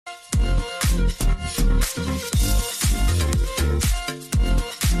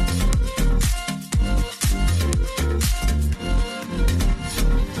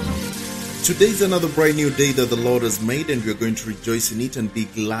Today is another bright new day that the Lord has made, and we are going to rejoice in it and be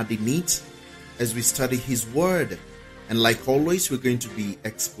glad in it as we study His Word. And like always, we're going to be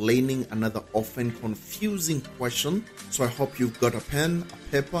explaining another often confusing question. So I hope you've got a pen, a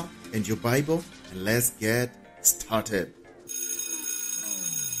paper, and your Bible, and let's get started.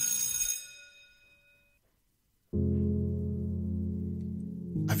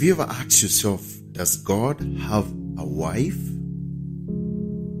 Have you ever asked yourself, does God have a wife?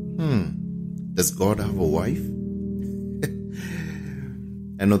 Does God have a wife?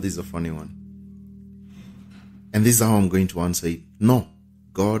 I know this is a funny one. And this is how I'm going to answer it. No,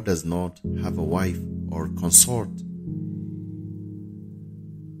 God does not have a wife or consort.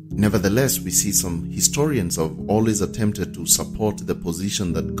 Nevertheless, we see some historians have always attempted to support the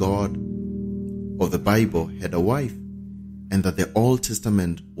position that God or the Bible had a wife, and that the Old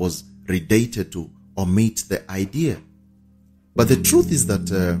Testament was redacted to omit the idea. But the truth is that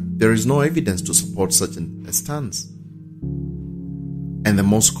there is no evidence to support such a stance. And the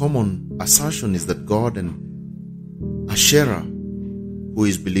most common assertion is that God and Asherah, who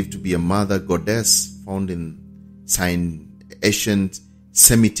is believed to be a mother goddess found in ancient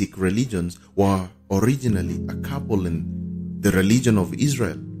Semitic religions, were originally a couple in the religion of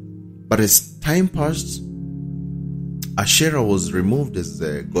Israel. But as time passed, Asherah was removed as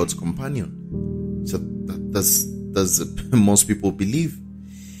God's companion. So that's most people believe.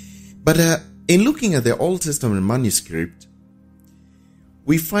 But in looking at the Old Testament manuscript,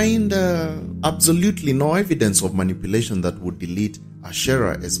 we find absolutely no evidence of manipulation that would delete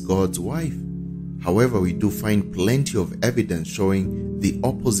Asherah as God's wife. However, we do find plenty of evidence showing the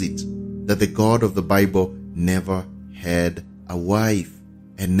opposite, that the God of the Bible never had a wife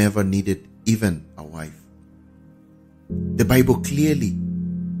and never needed even a wife. The Bible clearly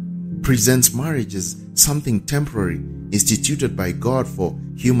presents marriage as something temporary, instituted by God for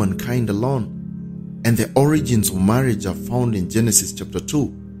humankind alone. And the origins of marriage are found in Genesis chapter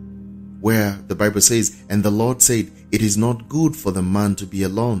 2, where the Bible says, "And the Lord said, it is not good for the man to be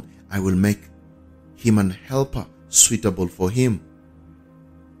alone. I will make him an helper suitable for him."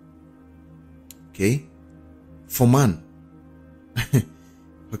 Okay? For man.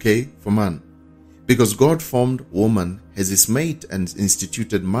 Okay? For man. Because God formed woman as his mate and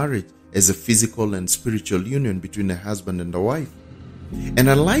instituted marriage as a physical and spiritual union between a husband and a wife. And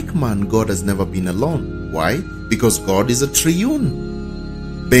unlike man, God has never been alone. Why? Because God is a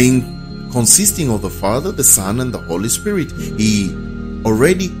triune, consisting of the Father, the Son, and the Holy Spirit. He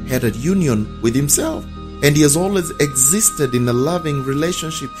already had a union with himself, and he has always existed in a loving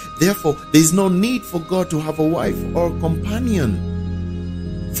relationship. Therefore, there is no need for God to have a wife or companion.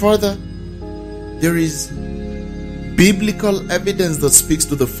 Further, there is biblical evidence that speaks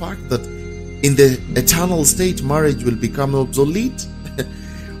to the fact that in the eternal state, marriage will become obsolete.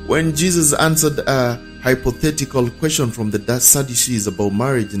 When Jesus answered a hypothetical question from the Sadducees about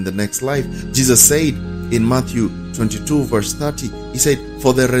marriage in the next life, Jesus said in Matthew 22 verse 30, he said,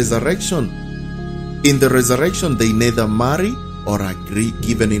 "For the resurrection, in the resurrection they neither marry or agree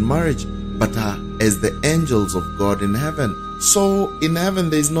given in marriage, but are as the angels of God in heaven." So in heaven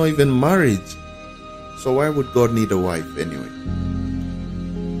there is no even marriage. So why would God need a wife anyway?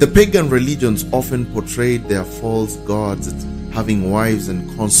 The pagan religions often portrayed their false gods as having wives and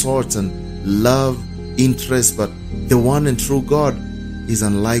consorts and love interests, but the one and true God is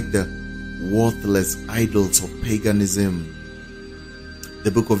unlike the worthless idols of paganism.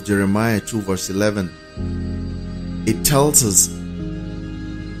 The book of Jeremiah 2 verse 11, it tells us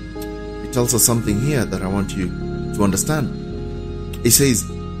something here that I want you to understand. It says,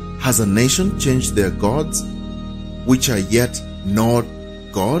 "Has a nation changed their gods, which are yet not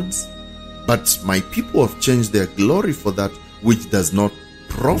gods? But my people have changed their glory for that which does not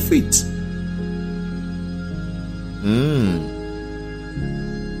profit."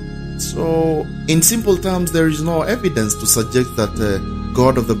 So, in simple terms, there is no evidence to suggest that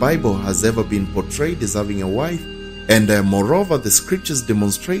God of the Bible has ever been portrayed as having a wife. And moreover, the scriptures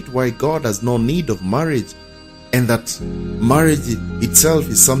demonstrate why God has no need of marriage, and that marriage itself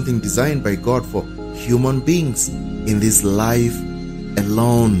is something designed by God for human beings in this life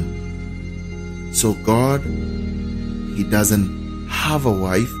alone. So God, He doesn't have a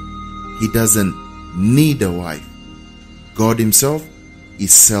wife. He doesn't need a wife. God Himself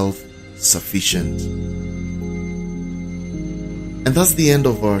is self-sufficient. And that's the end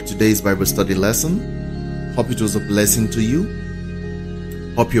of our today's Bible study lesson. Hope it was a blessing to you.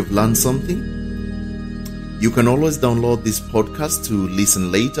 Hope you've learned something. You can always download this podcast to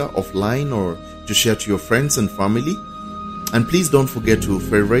listen later offline or to share to your friends and family. And please don't forget to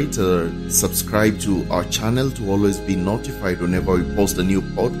favorite or subscribe to our channel to always be notified whenever we post a new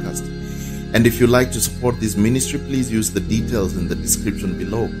podcast. And if you'd like to support this ministry, please use the details in the description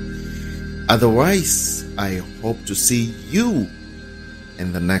below. Otherwise, I hope to see you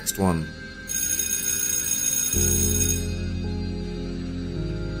in the next one.